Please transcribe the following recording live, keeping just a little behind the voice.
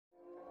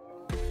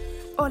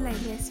Hola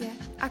Iglesia,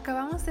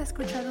 acabamos de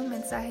escuchar un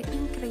mensaje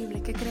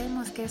increíble que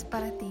creemos que es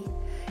para ti.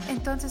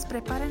 Entonces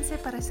prepárense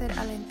para ser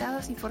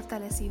alentados y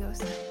fortalecidos.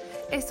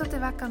 Esto te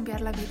va a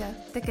cambiar la vida,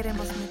 te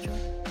queremos mucho.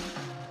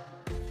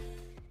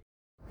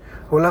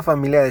 Hola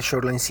familia de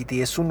Shoreline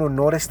City, es un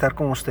honor estar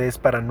con ustedes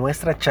para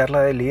nuestra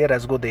charla de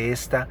liderazgo de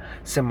esta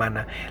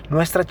semana.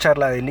 Nuestra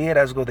charla de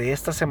liderazgo de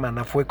esta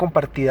semana fue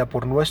compartida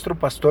por nuestro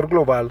pastor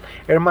global,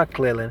 Earl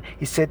McClellan,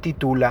 y se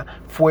titula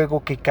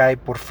Fuego que cae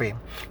por fe.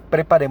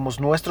 Preparemos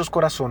nuestros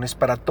corazones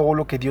para todo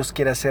lo que Dios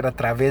quiere hacer a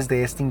través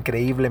de este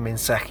increíble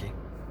mensaje.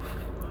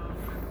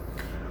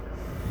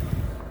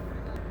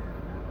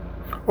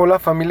 Hola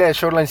familia de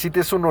Shoreline City,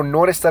 es un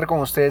honor estar con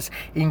ustedes,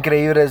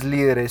 increíbles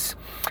líderes.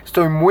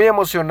 Estoy muy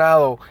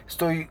emocionado,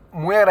 estoy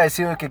muy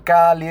agradecido de que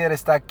cada líder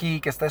está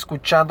aquí, que está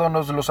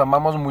escuchándonos, los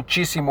amamos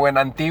muchísimo en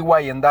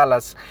Antigua y en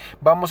Dallas.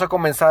 Vamos a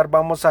comenzar,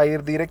 vamos a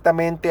ir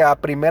directamente a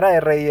Primera de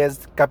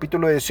Reyes,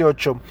 capítulo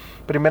 18.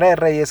 Primera de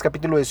Reyes,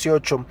 capítulo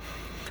 18.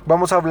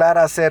 Vamos a hablar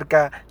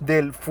acerca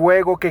del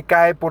fuego que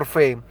cae por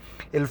fe,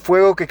 el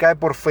fuego que cae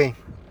por fe.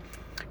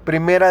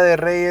 Primera de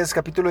Reyes,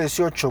 capítulo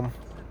 18.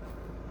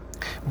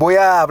 Voy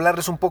a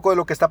hablarles un poco de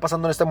lo que está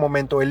pasando en este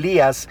momento.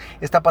 Elías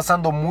está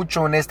pasando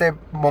mucho en este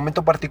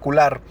momento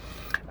particular.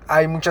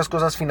 Hay muchas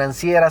cosas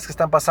financieras que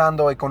están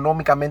pasando,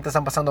 económicamente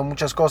están pasando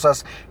muchas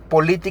cosas,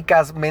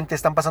 políticamente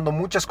están pasando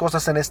muchas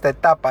cosas en esta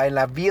etapa, en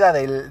la vida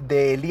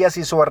de Elías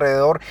y su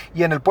alrededor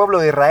y en el pueblo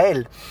de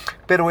Israel.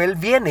 Pero él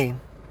viene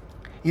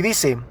y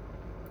dice,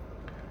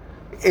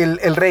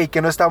 el rey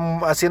que no está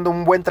haciendo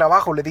un buen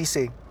trabajo, le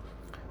dice,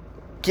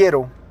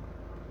 quiero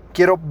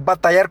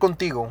batallar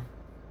contigo.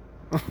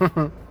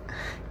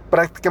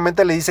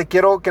 Prácticamente le dice,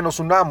 quiero que nos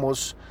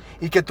unamos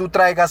y que tú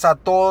traigas a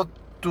todos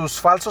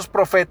tus falsos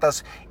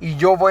profetas y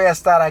yo voy a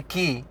estar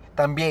aquí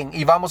también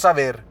y vamos a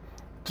ver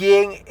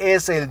quién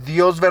es el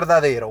Dios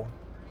verdadero.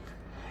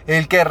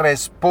 El que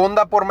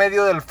responda por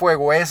medio del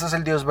fuego, ese es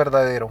el Dios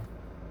verdadero.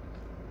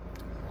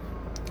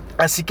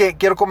 Así que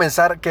quiero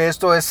comenzar que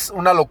esto es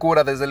una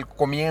locura desde el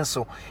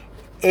comienzo.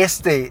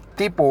 Este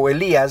tipo,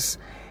 Elías,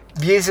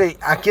 dice,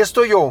 aquí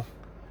estoy yo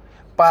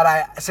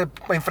para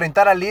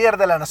enfrentar al líder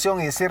de la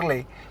nación y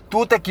decirle,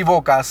 tú te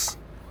equivocas,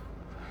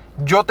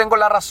 yo tengo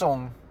la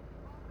razón,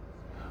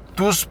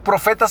 tus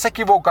profetas se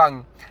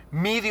equivocan,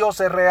 mi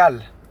Dios es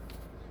real,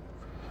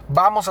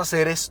 vamos a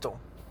hacer esto.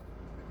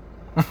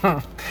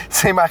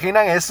 ¿Se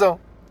imaginan eso?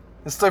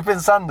 Estoy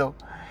pensando,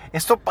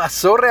 ¿esto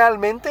pasó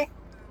realmente?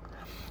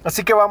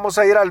 Así que vamos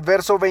a ir al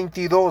verso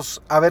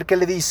 22 a ver qué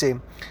le dice.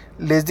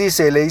 Le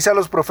dice a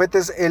los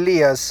profetas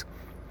Elías,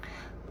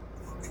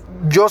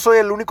 yo soy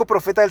el único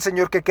profeta del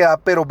Señor que queda,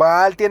 pero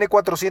Baal tiene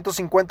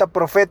 450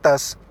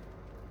 profetas.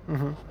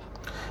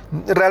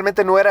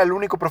 Realmente no era el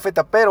único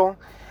profeta, pero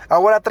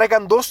ahora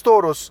traigan 2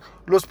 toros.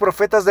 Los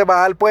profetas de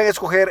Baal pueden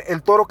escoger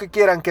el toro que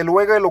quieran, que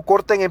luego lo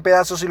corten en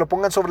pedazos y lo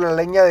pongan sobre la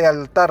leña del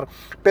altar,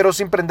 pero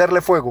sin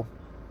prenderle fuego.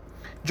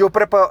 Yo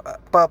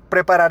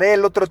prepararé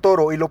el otro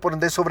toro y lo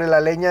pondré sobre la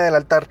leña del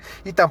altar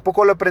y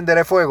tampoco le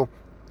prenderé fuego.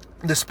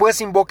 Después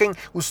invoquen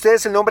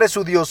ustedes el nombre de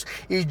su Dios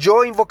y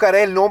yo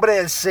invocaré el nombre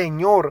del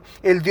Señor,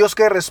 el Dios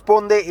que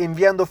responde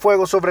enviando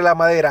fuego sobre la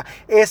madera.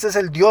 Ese es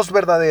el Dios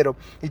verdadero.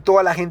 Y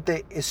toda la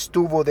gente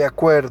estuvo de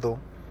acuerdo.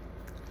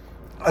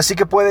 Así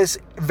que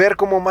puedes ver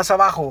cómo más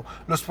abajo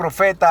los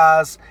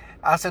profetas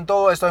hacen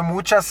todo esto. Hay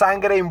mucha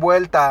sangre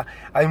envuelta,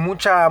 hay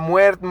mucha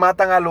muerte,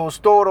 matan a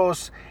los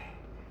toros.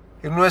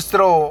 En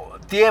nuestro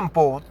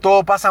tiempo,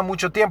 todo pasa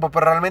mucho tiempo,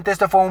 pero realmente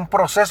este fue un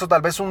proceso,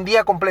 tal vez un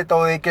día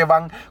completo de que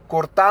van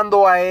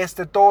cortando a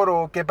este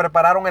toro que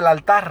prepararon el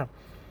altar.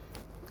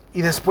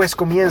 Y después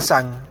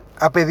comienzan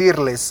a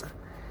pedirles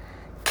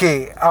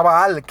que a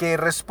Baal que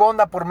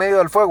responda por medio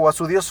del fuego a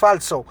su Dios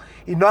falso.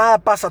 Y nada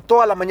pasa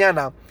toda la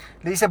mañana.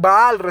 Le dice,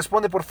 Baal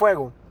responde por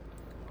fuego.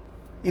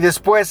 Y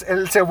después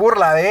él se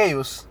burla de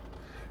ellos.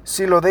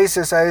 Si lo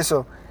dices a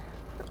eso.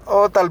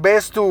 O tal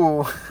vez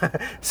tú,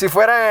 si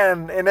fuera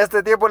en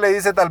este tiempo, le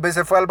dice, tal vez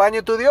se fue al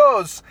baño tu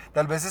Dios,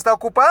 tal vez está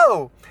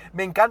ocupado.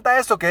 Me encanta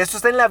esto, que esto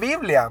está en la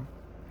Biblia.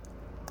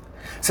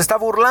 Se está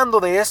burlando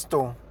de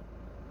esto.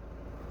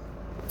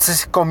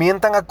 Se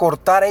comienzan a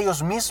cortar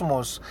ellos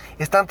mismos.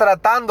 Están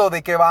tratando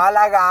de que Baal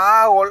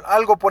haga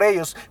algo por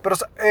ellos, pero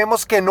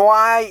sabemos que no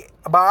hay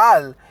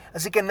Baal,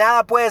 así que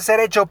nada puede ser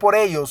hecho por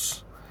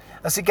ellos.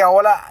 Así que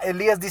ahora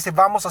Elías dice,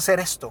 vamos a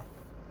hacer esto.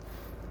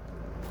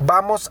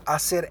 Vamos a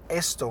hacer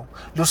esto.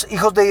 Los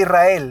hijos de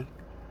Israel,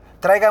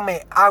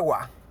 tráigame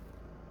agua.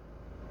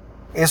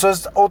 Eso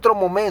es otro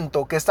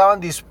momento que estaban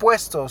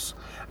dispuestos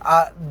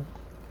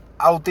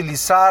a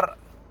utilizar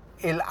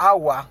el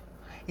agua.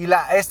 Y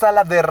esta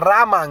la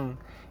derraman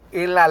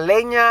en la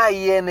leña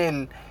y en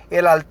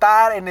el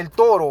altar, en el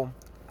toro.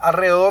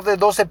 Alrededor de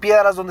 12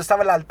 piedras donde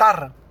estaba el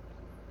altar.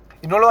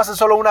 Y no lo hacen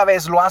solo una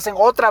vez, lo hacen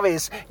otra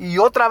vez y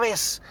otra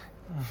vez.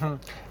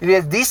 Y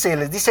les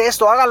dice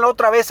esto, háganlo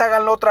otra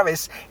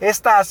vez.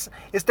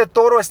 Este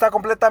toro está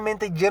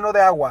completamente lleno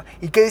de agua.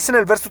 ¿Y qué dice en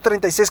el verso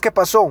 36 que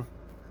pasó?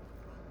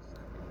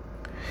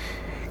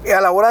 A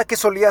la hora que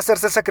solía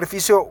hacerse el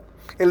sacrificio,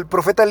 el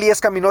profeta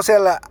Elías caminó hacia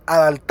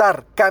al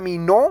altar.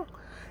 Caminó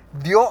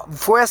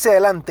fue hacia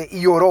adelante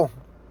y oró: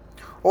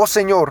 oh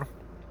Señor,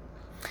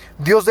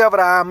 Dios de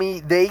Abraham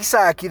y de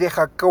Isaac y de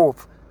Jacob,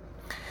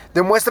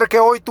 demuestra que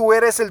hoy tú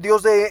eres el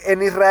Dios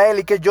en Israel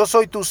y que yo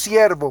soy tu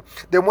siervo.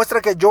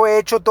 Demuestra que yo he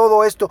hecho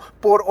todo esto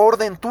por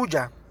orden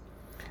tuya.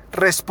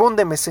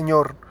 Respóndeme,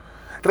 Señor.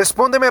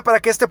 Respóndeme para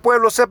que este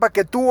pueblo sepa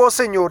que tú, oh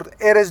Señor,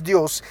 eres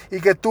Dios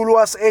y que tú lo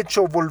has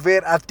hecho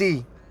volver a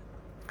ti.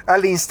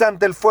 Al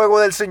instante el fuego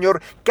del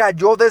Señor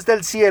cayó desde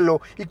el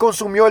cielo y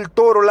consumió el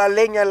toro, la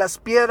leña, las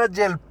piedras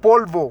y el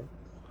polvo.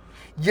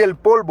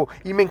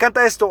 Y me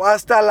encanta esto,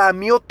 hasta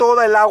lamió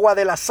toda el agua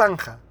de la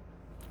zanja.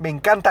 Me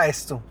encanta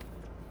esto.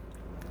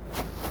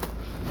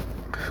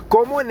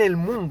 ¿Cómo en el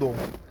mundo,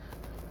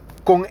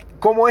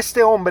 cómo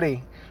este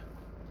hombre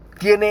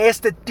tiene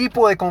este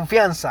tipo de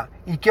confianza?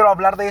 Y quiero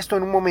hablar de esto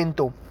en un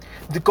momento,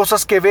 de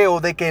cosas que veo,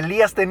 de que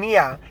Elías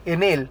tenía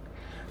en él,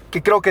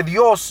 que creo que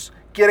Dios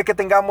quiere que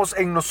tengamos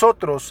en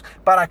nosotros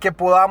para que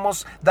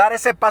podamos dar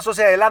ese paso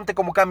hacia adelante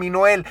como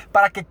caminó él,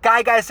 para que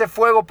caiga ese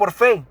fuego por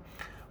fe.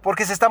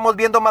 Porque si estamos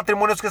viendo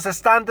matrimonios que se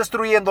están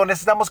destruyendo,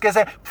 necesitamos que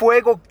ese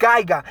fuego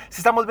caiga.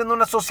 Si estamos viendo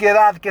una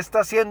sociedad que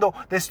está siendo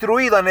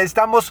destruida,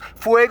 necesitamos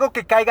fuego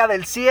que caiga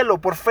del cielo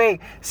por fe.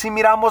 Si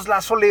miramos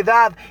la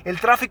soledad, el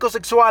tráfico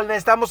sexual,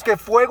 necesitamos que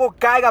fuego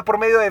caiga por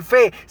medio de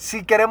fe.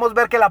 Si queremos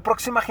ver que la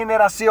próxima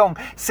generación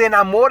se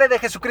enamore de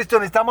Jesucristo,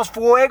 necesitamos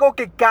fuego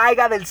que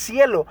caiga del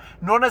cielo.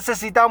 No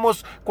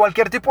necesitamos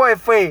cualquier tipo de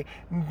fe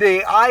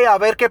de, a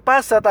ver qué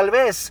pasa tal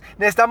vez.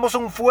 Necesitamos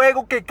un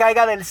fuego que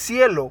caiga del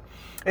cielo.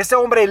 Este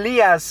hombre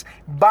Elías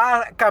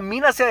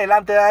camina hacia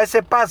adelante, da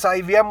ese paso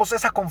y veamos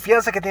esa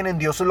confianza que tiene en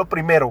Dios. Es lo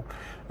primero.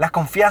 La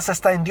confianza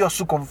está en Dios.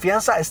 Su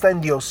confianza está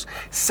en Dios.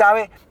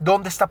 ¿Sabe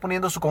dónde está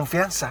poniendo su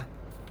confianza?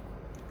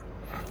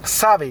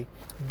 ¿Sabe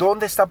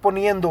dónde está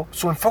poniendo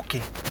su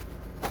enfoque?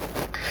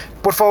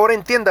 Por favor,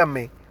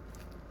 entiéndanme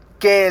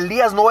que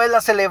Elías no es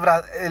la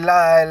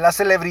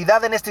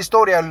celebridad en esta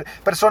historia. El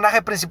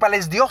personaje principal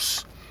es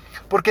Dios.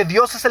 Porque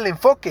Dios es el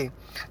enfoque.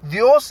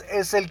 Dios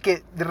es el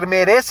que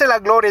merece la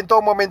gloria en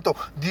todo momento.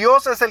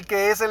 Dios es el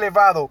que es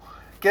elevado,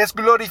 que es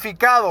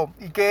glorificado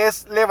y que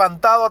es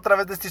levantado a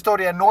través de esta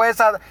historia. No es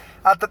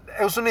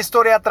una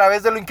historia a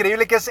través de lo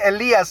increíble que es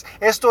Elías.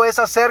 Esto es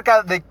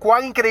acerca de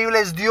cuán increíble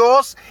es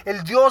Dios,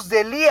 el Dios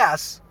de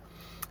Elías.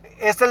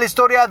 Esta es la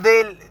historia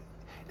de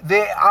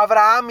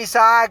Abraham,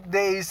 Isaac,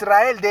 de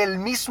Israel, del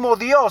mismo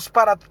Dios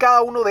para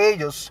cada uno de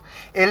ellos.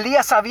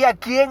 Elías sabía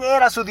quién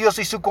era su Dios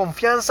y su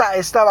confianza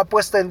estaba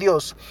puesta en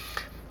Dios.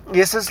 Y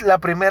esa es la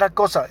primera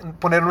cosa,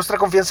 poner nuestra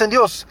confianza en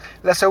Dios.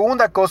 La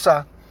segunda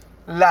cosa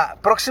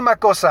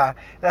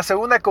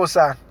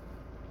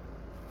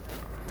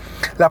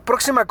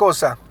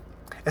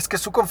es que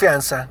su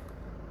confianza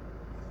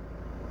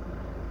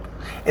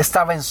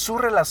estaba en su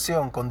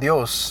relación con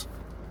Dios.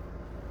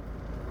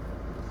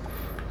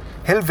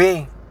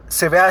 Él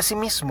se ve a sí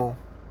mismo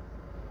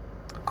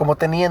como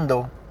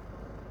teniendo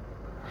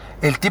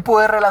el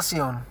tipo de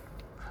relación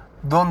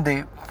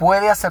donde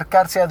puede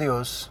acercarse a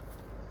Dios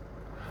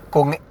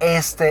con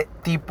este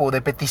tipo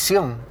de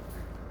petición.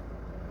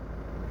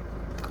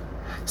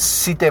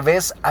 Si te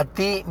ves a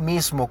ti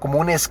mismo como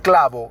un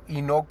esclavo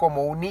y no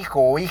como un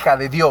hijo o hija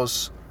de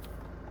Dios,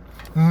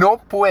 no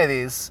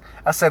puedes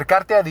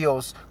acercarte a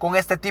Dios con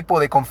este tipo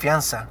de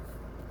confianza.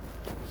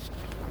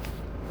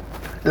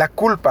 La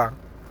culpa,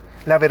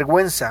 la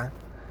vergüenza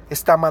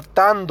está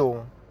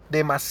matando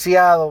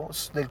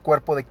demasiados del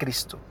cuerpo de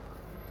Cristo.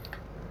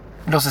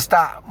 Los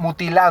está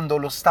mutilando,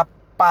 los está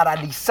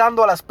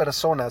paralizando a las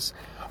personas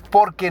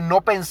porque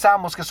no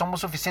pensamos que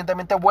somos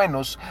suficientemente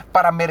buenos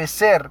para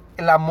merecer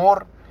el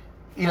amor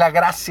y la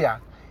gracia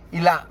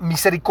y la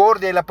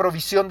misericordia y la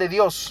provisión de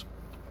Dios.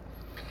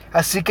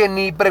 Así que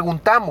ni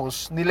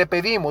preguntamos ni le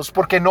pedimos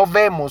porque no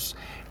vemos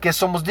que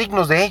somos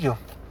dignos de ello.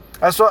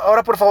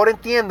 Ahora por favor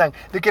entiendan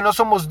de que no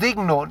somos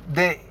dignos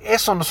de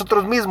eso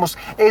nosotros mismos.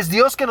 Es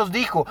Dios que nos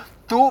dijo: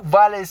 tú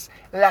vales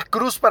la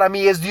cruz para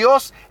mí. Es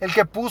Dios el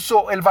que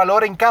puso el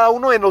valor en cada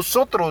uno de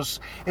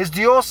nosotros. Es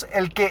Dios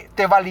el que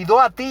te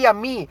validó a ti y a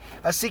mí.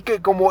 Así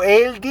que como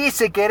Él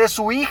dice que eres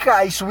su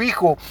hija y su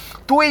hijo,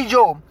 tú y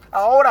yo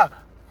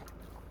ahora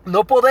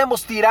no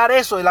podemos tirar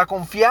eso de la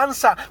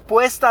confianza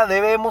puesta.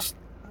 Debemos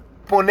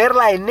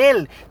ponerla en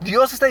Él.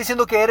 Dios está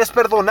diciendo que eres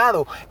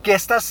perdonado, que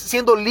estás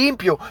siendo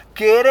limpio,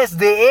 que eres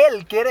de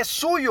Él, que eres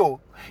suyo,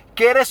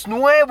 que eres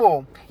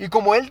nuevo. Y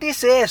como Él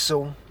dice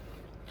eso,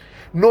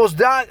 nos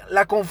da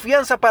la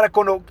confianza para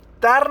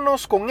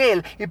conectarnos con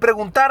Él y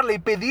preguntarle y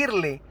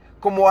pedirle.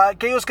 Como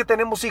aquellos que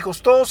tenemos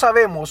hijos, todos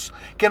sabemos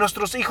que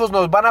nuestros hijos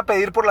nos van a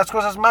pedir por las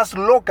cosas más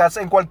locas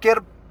en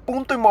cualquier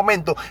punto y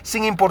momento,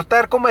 sin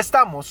importar cómo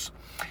estamos.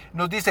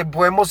 Nos dice: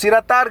 podemos ir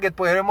a Target,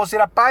 podemos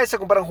ir a Paisa a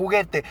comprar un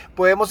juguete,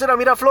 podemos ir a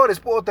Miraflores,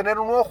 puedo tener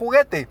un nuevo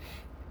juguete.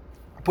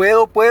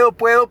 Puedo.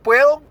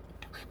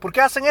 ¿Por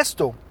qué hacen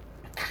esto?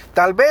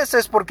 Tal vez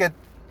es porque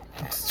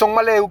son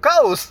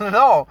maleducados,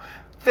 no,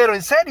 pero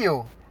en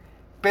serio.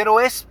 Pero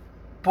es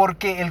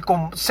porque el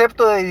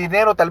concepto de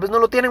dinero tal vez no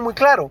lo tienen muy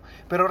claro,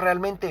 pero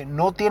realmente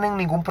no tienen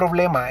ningún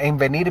problema en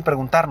venir y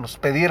preguntarnos,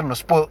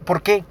 pedirnos.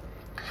 ¿Por qué?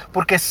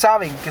 porque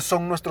saben que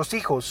son nuestros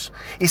hijos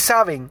y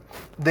saben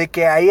de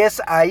que ahí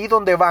es ahí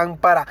donde van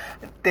para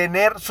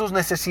tener sus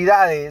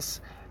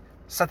necesidades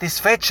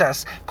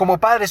satisfechas. Como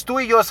padres, tú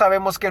y yo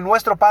sabemos que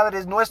nuestro Padre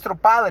es nuestro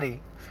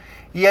Padre,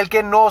 y el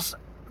que nos,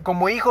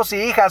 como hijos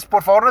y hijas,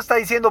 por favor, nos está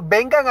diciendo: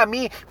 vengan a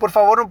mí, por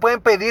favor. Nos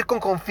pueden pedir con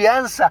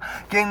confianza,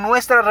 que en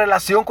nuestra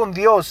relación con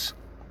Dios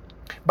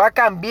va a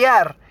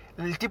cambiar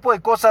el tipo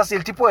de cosas y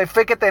el tipo de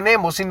fe que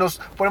tenemos si nos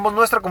ponemos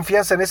nuestra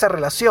confianza en esa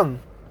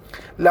relación.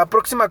 La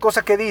próxima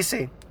cosa que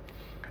dice: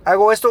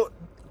 hago esto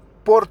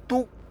por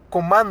tu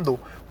comando,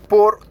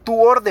 por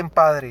tu orden,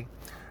 Padre.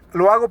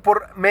 Lo hago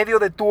por medio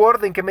de tu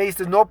orden que me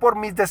diste, no por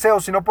mis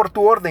deseos, sino por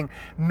tu orden,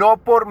 no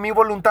por mi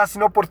voluntad,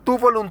 sino por tu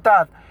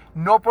voluntad,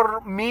 no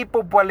por mi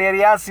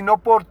popularidad, sino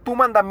por tu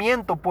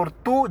mandamiento, por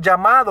tu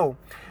llamado,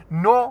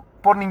 no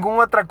por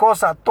ninguna otra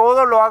cosa.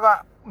 Todo lo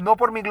haga no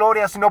por mi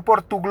gloria, sino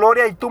por tu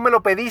gloria, y tú me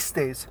lo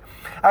pediste.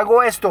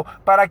 Hago esto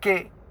para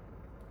que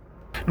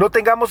no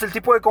tengamos el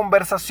tipo de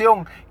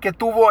conversación que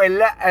tuvo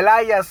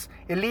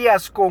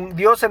Elías con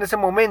Dios en ese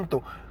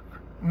momento.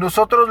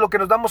 Nosotros lo que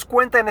nos damos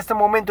cuenta en este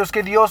momento es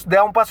que Dios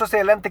da un paso hacia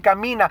adelante,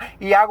 camina,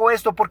 y hago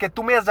esto porque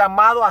tú me has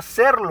llamado a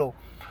hacerlo.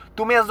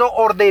 Tú me has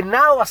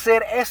ordenado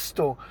hacer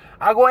esto.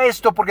 Hago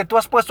esto porque tú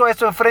has puesto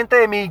esto enfrente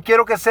de mí, y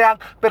quiero que sean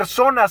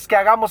personas que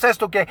hagamos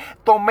esto, que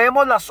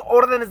tomemos las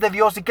órdenes de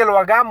Dios y que lo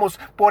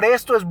hagamos. Por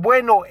esto es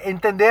bueno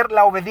entender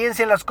la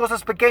obediencia en las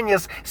cosas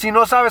pequeñas. Si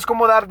no sabes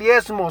cómo dar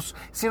diezmos,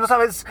 si no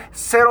sabes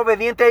ser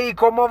obediente ahí,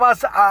 ¿cómo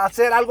vas a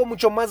hacer algo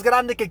mucho más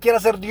grande que quiera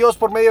hacer Dios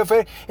por medio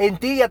de fe en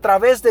ti y a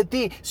través de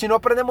ti? Si no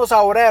aprendemos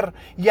a orar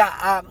y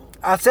a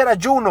hacer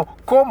ayuno,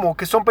 ¿cómo?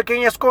 Que son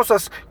pequeñas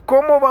cosas.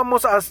 ¿Cómo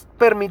vamos a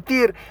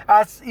permitir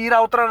ir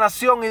a otra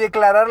nación y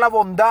declarar la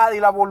bondad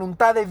y la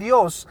voluntad de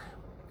Dios?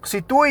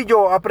 Si tú y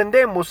yo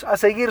aprendemos a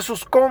seguir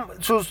sus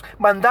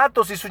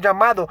mandatos y su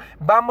llamado,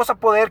 vamos a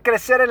poder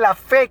crecer en la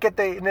fe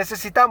que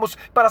necesitamos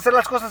para hacer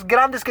las cosas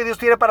grandes que Dios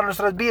tiene para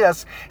nuestras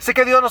vidas. Sé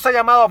que Dios nos ha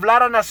llamado a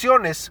hablar a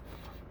naciones.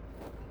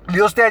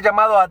 Dios te ha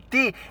llamado a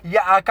ti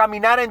a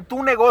caminar en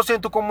tu negocio,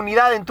 en tu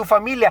comunidad, en tu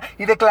familia,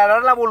 y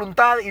declarar la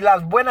voluntad y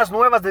las buenas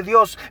nuevas de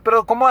Dios.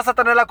 Pero ¿cómo vas a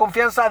tener la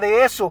confianza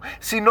de eso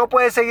si no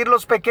puedes seguir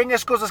las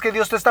pequeñas cosas que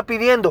Dios te está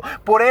pidiendo?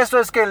 Por eso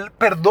es que el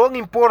perdón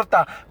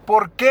importa.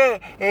 ¿Por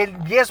qué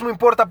el diezmo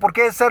importa? ¿Por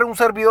qué ser un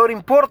servidor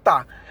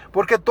importa?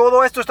 Porque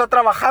todo esto está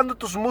trabajando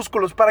tus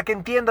músculos para que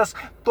entiendas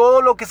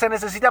todo lo que se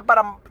necesita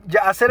para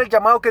hacer el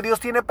llamado que Dios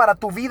tiene para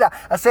tu vida.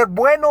 Hacer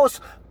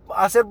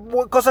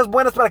cosas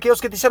buenas para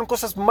aquellos que te hicieron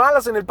cosas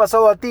malas en el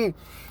pasado a ti.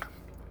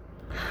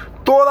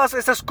 Todas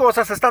esas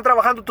cosas están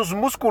trabajando tus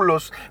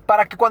músculos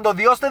para que cuando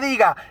Dios te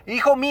diga: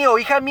 hijo mío,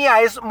 hija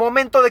mía, es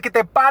momento de que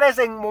te pares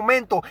en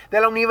momento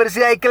de la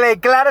universidad y que le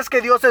declares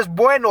que Dios es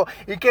bueno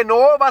y que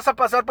no vas a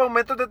pasar por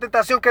momentos de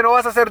tentación, que no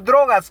vas a hacer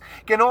drogas,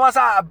 que no vas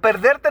a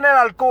perderte en el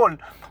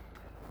alcohol,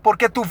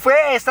 porque tu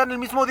fe está en el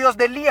mismo Dios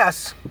de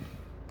Elías.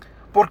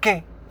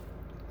 Porque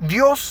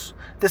Dios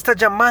te está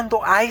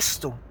llamando a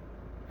esto,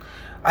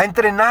 a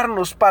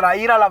entrenarnos para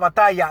ir a la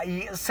batalla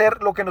y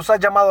ser lo que nos ha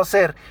llamado a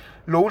ser.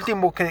 Lo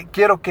último que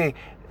quiero que,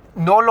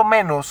 no lo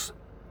menos,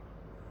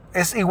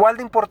 es igual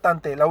de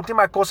importante. La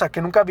última cosa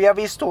que nunca había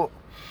visto,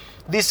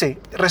 dice: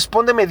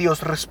 respóndeme,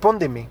 Dios,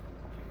 respóndeme,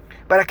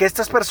 para que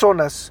estas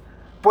personas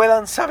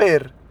puedan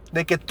saber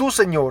de que tú,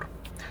 Señor,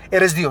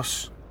 eres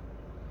Dios.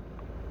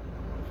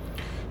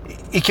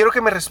 Y quiero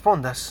que me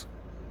respondas,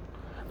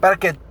 para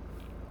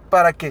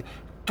que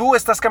tú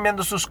estás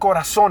cambiando sus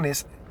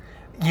corazones,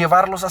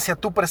 llevarlos hacia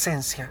tu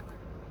presencia.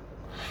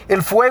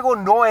 El fuego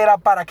no era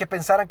para que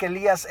pensaran que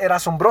Elías era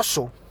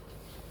asombroso.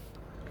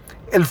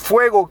 El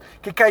fuego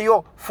que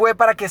cayó fue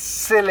para que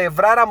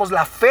celebráramos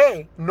la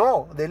fe,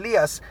 no de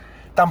Elías.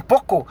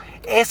 Tampoco.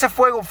 Ese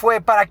fuego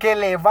fue para que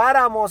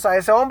eleváramos a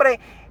ese hombre.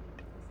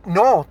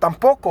 No,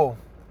 tampoco.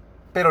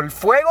 Pero el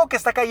fuego que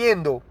está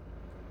cayendo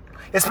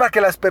es para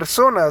que las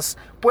personas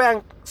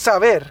puedan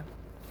saber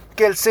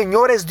que el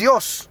Señor es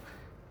Dios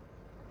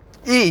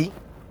y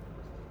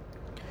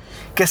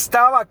que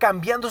estaba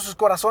cambiando sus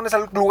corazones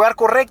al lugar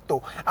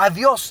correcto, a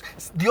Dios.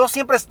 Dios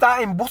siempre está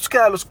en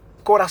búsqueda de los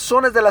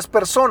corazones de las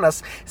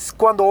personas.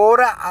 Cuando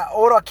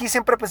oro aquí,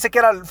 siempre pensé que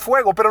era el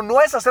fuego, pero no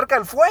es acerca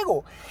del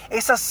fuego,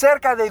 es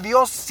acerca de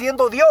Dios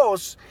siendo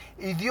Dios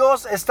y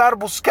Dios estar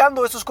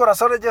buscando esos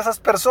corazones de esas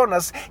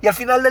personas. Y al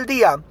final del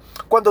día,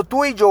 cuando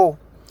tú y yo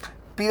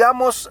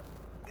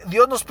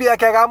Dios nos pida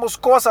que hagamos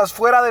cosas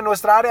fuera de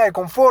nuestra área de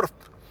confort,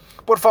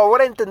 por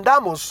favor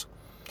entendamos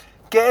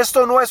que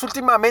esto no es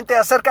últimamente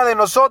acerca de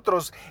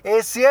nosotros,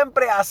 es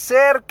siempre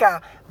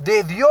acerca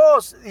de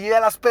Dios y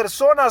de las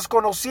personas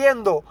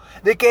conociendo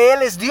de que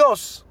Él es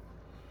Dios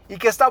y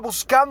que está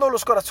buscando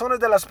los corazones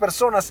de las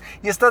personas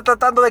y está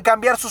tratando de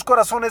cambiar sus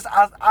corazones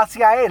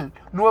hacia Él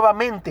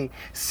nuevamente.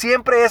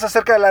 Siempre es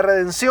acerca de la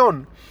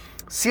redención,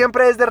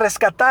 siempre es de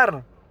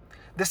rescatar,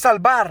 de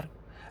salvar,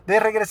 de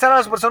regresar a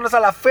las personas a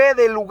la fe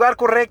del lugar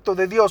correcto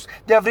de Dios,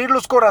 de abrir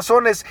los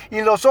corazones y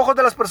los ojos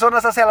de las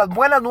personas hacia las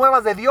buenas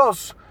nuevas de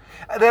Dios,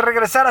 de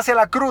regresar hacia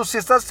la cruz. Si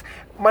estás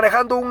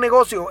manejando un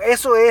negocio,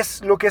 eso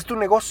es lo que es tu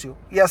negocio,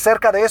 y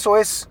acerca de eso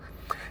es.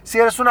 Si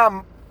eres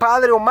una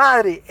padre o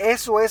madre,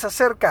 eso es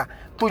acerca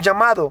tu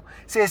llamado.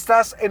 Si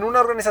estás en una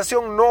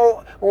organización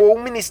o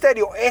un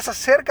ministerio, es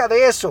acerca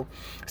de eso.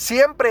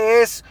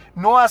 Siempre es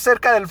no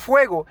acerca del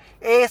fuego,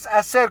 es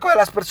acerca de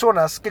las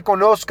personas que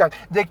conozcan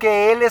de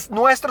que Él es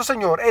nuestro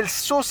Señor, Él es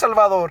su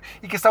Salvador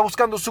y que está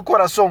buscando su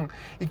corazón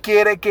y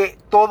quiere que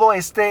todo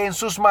esté en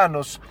sus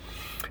manos.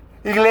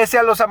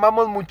 Iglesia, los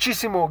amamos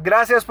muchísimo.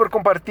 Gracias por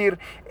compartir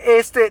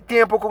este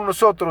tiempo con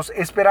nosotros.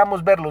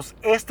 Esperamos verlos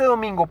este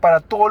domingo para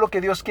todo lo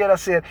que Dios quiera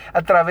hacer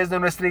a través de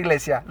nuestra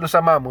iglesia. Los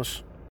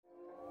amamos.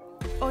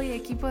 Hoy,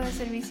 equipo de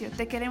servicio,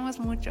 te queremos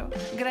mucho.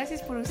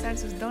 Gracias por usar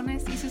sus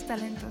dones y sus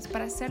talentos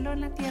para hacerlo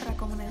en la tierra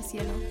como en el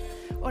cielo.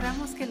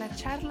 Oramos que la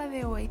charla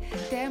de hoy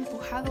te ha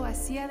empujado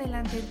hacia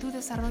adelante en tu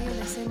desarrollo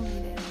de ser un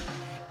líder.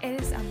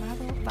 Eres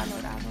amado,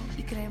 valorado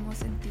y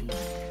creemos en ti.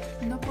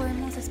 No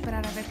podemos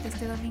esperar a verte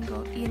este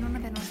domingo y en uno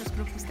de nuestros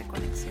grupos de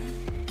conexión.